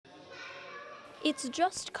It's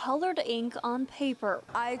just colored ink on paper.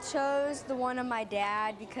 I chose the one of my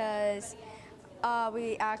dad because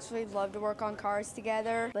we actually love to work on cars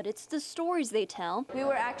together. But it's the stories they tell. We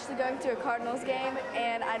were actually going to a Cardinals game,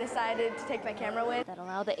 and I decided to take my camera with. That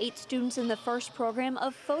allow the 8 students in the first program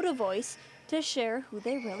of Photo Voice to share who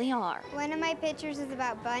they really are. One of my pictures is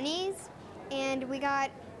about bunnies, and we got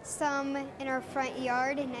some in our front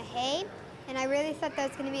yard in the hay, and I really thought that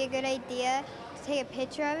was going to be a good idea to take a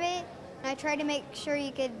picture of it. And I tried to make sure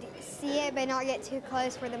you could see it but not get too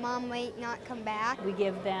close where the mom might not come back. We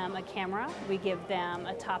give them a camera, we give them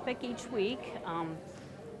a topic each week.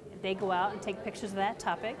 They go out and take pictures of that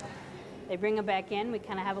topic. They bring them back in, we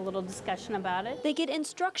kind of have a little discussion about it. They get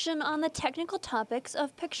instruction on the technical topics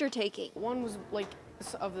of picture taking. One was like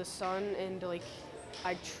of the sun, and like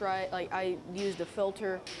I used a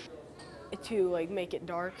filter to like make it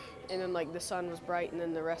dark, and then like the sun was bright and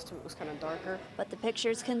then the rest of it was kind of darker. But the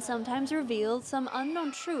pictures can sometimes reveal some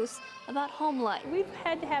unknown truths about home life. We've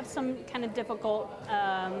had to have some kind of difficult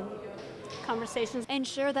conversations. And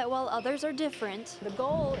share that while others are different, The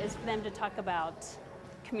goal is for them to talk about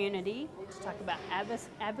community, to talk about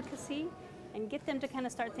advocacy, and get them to kind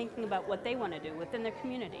of start thinking about what they want to do within their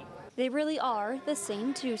community. they really are the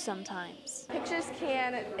same too sometimes. Pictures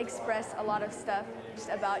can express a lot of stuff just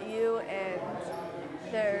about you, and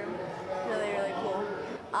they're really, really cool.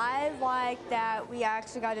 I like that we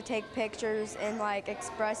actually got to take pictures and like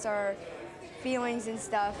express our feelings and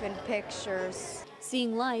stuff in pictures.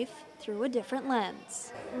 Seeing life through a different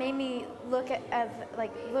lens. Made me look at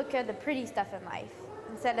the pretty stuff in life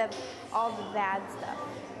instead of all the bad stuff.